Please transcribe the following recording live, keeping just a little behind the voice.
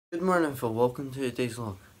Good morning, Phil. Welcome to today's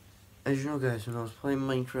vlog. As you know, guys, when I was playing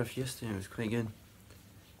Minecraft yesterday, it was quite good.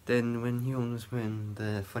 Then when he was putting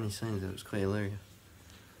the funny signs, it was quite hilarious.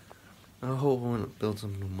 I hope I want to build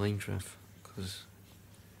something on Minecraft, because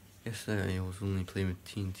yesterday I was only playing with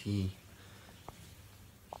TNT.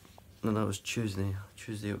 No, that was Tuesday.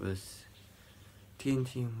 Tuesday it was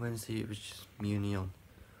TNT, and Wednesday it was just me and Neon.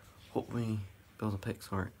 Hopefully build a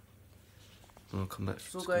PixArt. And I'll come back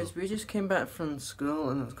from school. Guys, we just came back from school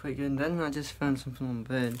and it was quite good. And then I just found something on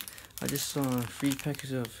bed. I just saw 3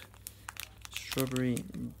 packets of strawberry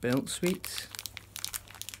belt sweets.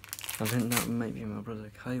 I think that might be my brother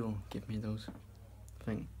Kyle give me those. I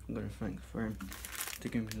think I'm gonna thank for him to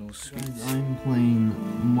give me those sweets. Guys, I'm playing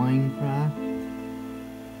Minecraft.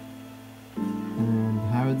 And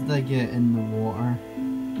how did I get in the water?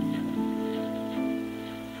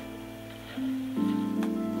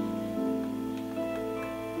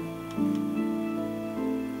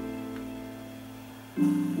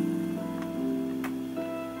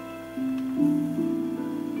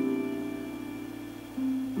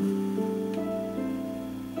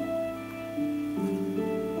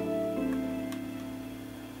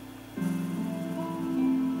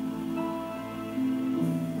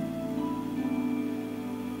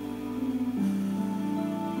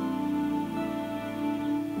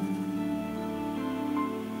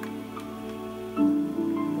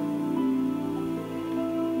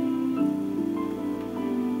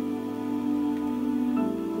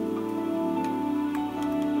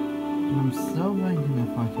 I'm still thinking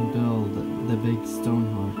if I can build the big stone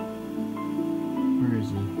heart. Where is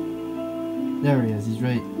he? There he is, he's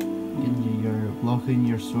right. Ginji, you're blocking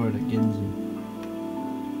your sword at Ginji.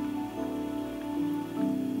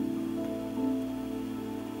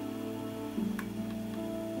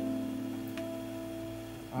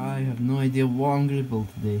 I have no idea what I'm going to build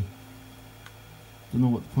today. Don't know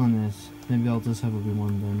what the plan is. Maybe I'll just have a good one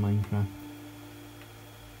in Minecraft.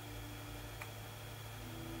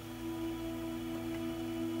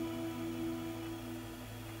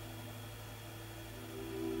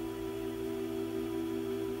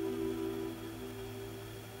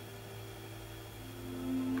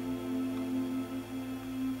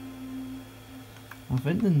 I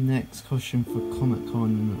think the next costume for Comic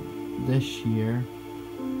Con this year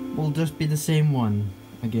will just be the same one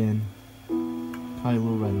again.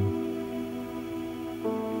 Kylo Ren.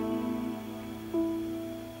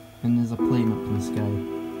 And there's a plane up in the sky.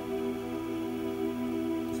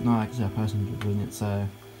 It's not actually a passenger plane, it's a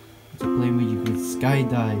plane where you can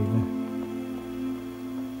skydive.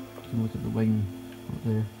 You can look at the wing up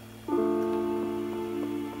there.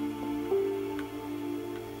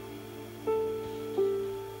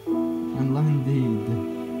 And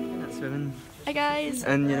landed. That's Evan. Hi guys.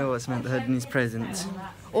 And you know what Samantha had in his presents?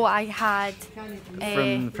 Oh, I had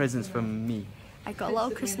From the presents from me. I got a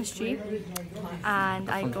little Christmas tree, and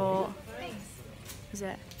I got. Was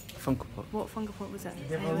it? Funko Pop. What Funko Pop was it?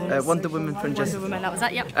 Wonder Woman from Wonder Woman. That was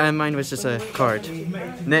it. Yep. And mine was just a card.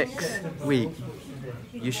 Next week,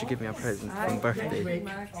 you should give me a present for my birthday.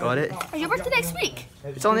 Got it? Is your birthday next week?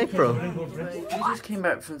 It's on April. We just came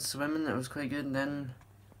back from swimming. It was quite good. And then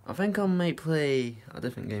I think I might play a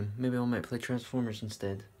different game. Maybe I might play Transformers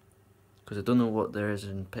instead. Because I don't know what there is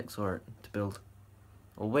in PixArt to build.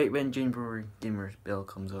 I'll wait when Jane Brewer Gamer's bell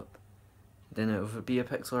comes up. Then if it be a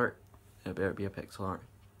PixArt, it better be a PixArt.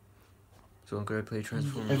 So I'm going to play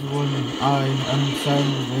Transformers. Everyone, I am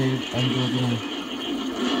Soundwave and we're gonna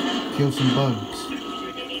kill some bugs.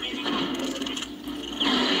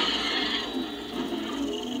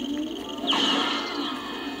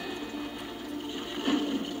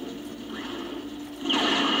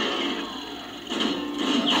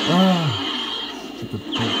 Stupid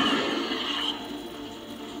bugs.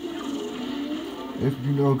 If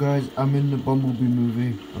you know, guys, I'm in the Bumblebee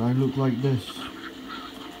movie and I look like this.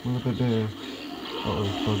 Well, a bit better. Uh-oh,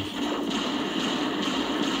 bugs.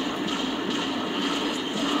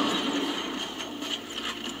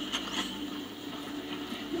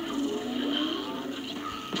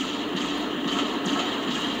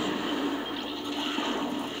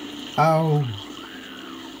 Ow!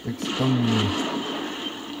 It stung me.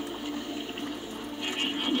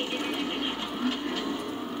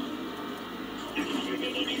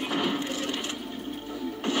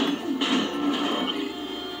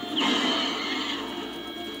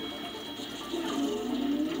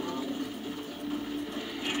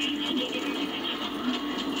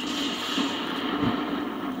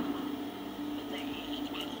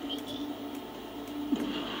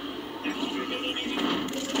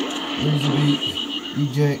 Laser beak,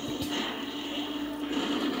 eject.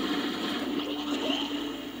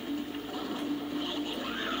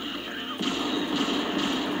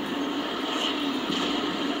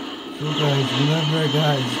 So guys, remember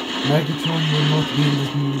guys, Megatron will not be in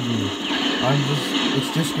this movie. It's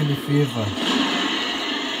just gonna be 3 of us.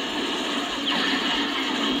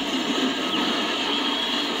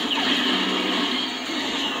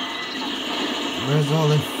 Where's all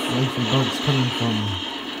this fluffy bugs coming from?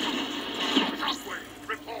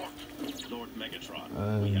 Lord Megatron,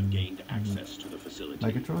 we have gained access to the facility.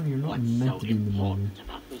 Megatron, you're not meant to be in the movie.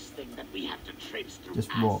 Just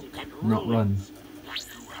walk, not run.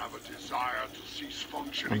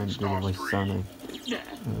 I meant to do the voice Sonic.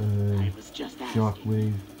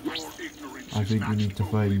 Shockwave. I think we need to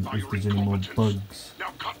find if there's any more bugs.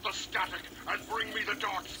 Now cut the static and bring me the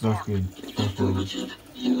dark Starscream. It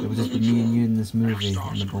will just be me and you in this movie in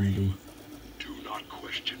the Bumblebee. Do not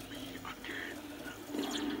question me again.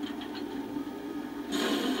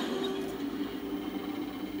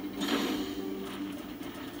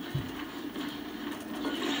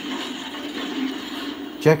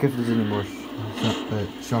 Check if there's any more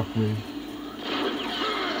Shockwave.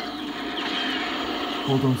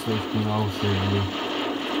 Hold on, Starscream, I'll save you.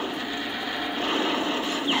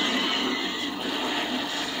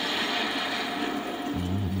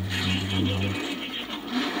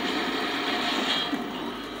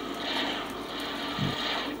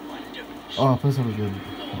 Oh, I thought I was good.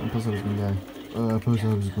 I thought I was gonna die. I thought I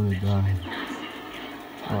was gonna die.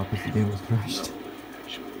 Oh, because the game was crashed.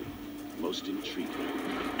 Most intriguing.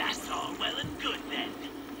 That's all well and good then,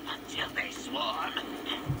 until they swarm.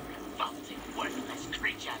 Revolting, worthless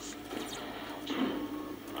creatures.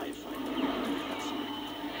 I find it fascinating.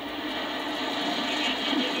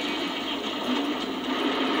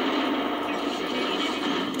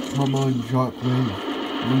 Come on, Shockwave.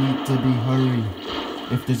 We need to be hurry.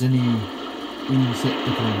 If there's any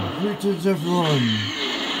Insecticons. Greetings everyone.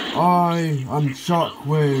 I am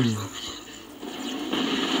Shockwave.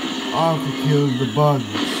 I can kill the bugs.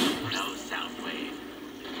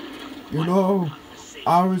 You know,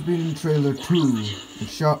 I was being in trailer 2,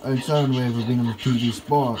 and Soundwave was being on the TV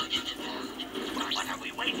spot. What are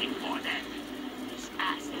we waiting for then? This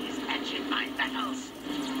ass is etching my battles.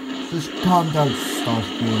 Just calm down,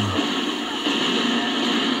 Starscream.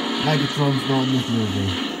 Megatron's not in this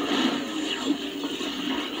movie.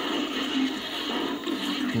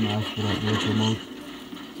 Gonna ask for that virtual mode.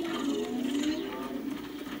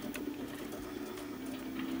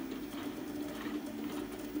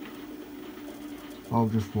 I'll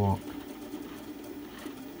just walk.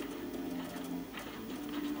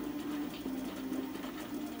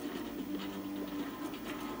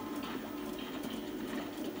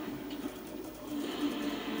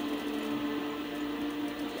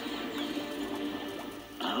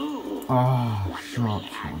 Ah, shot.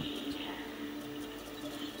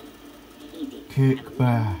 Kick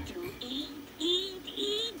back.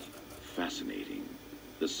 Fascinating.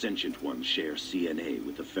 The sentient ones share CNA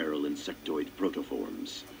with the feral insectoid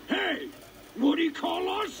protoforms. Hey! What do you call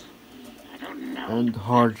us? I don't know. And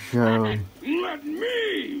hard shell. Let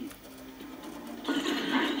me!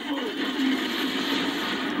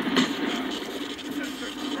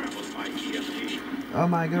 Oh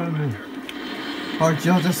my goodness. Hard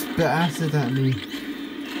shell just spit acid at me.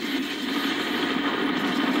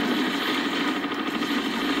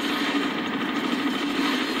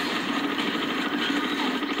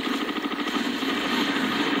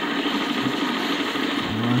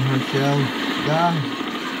 Shell, die.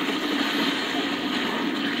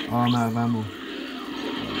 Oh, I'm out of ammo.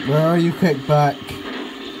 Where are you, Kickback?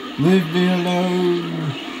 Leave me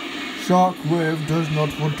alone. Shockwave does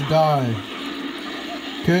not want to die.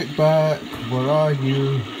 Kickback, where are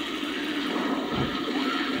you?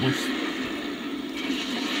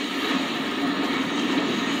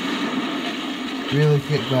 Really,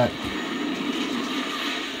 Kickback?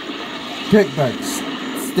 Kickback,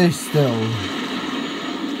 stay still.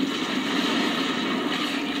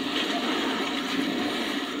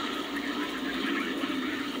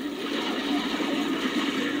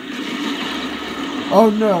 Oh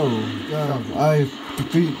no! I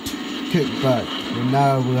defeat Kickback, and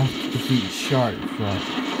now we'll have to defeat Shark.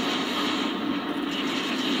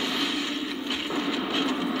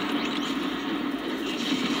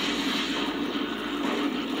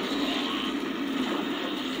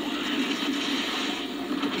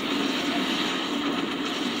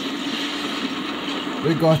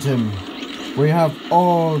 We got him. We have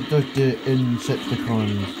all the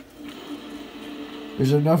Insecticons. Is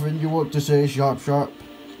there nothing you want to say, Sharp? Snap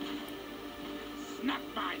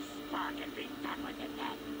my spark and be done with it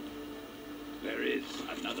then. There is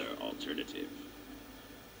another alternative.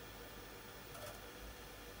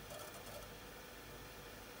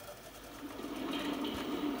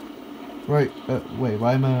 Right, wait,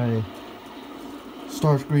 why am I...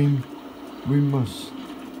 Starscream, we must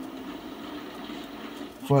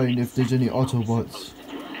find if there's any Autobots.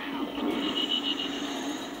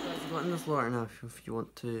 I've gotten this long enough. If you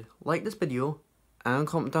want to like this video and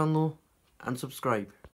comment down below and subscribe.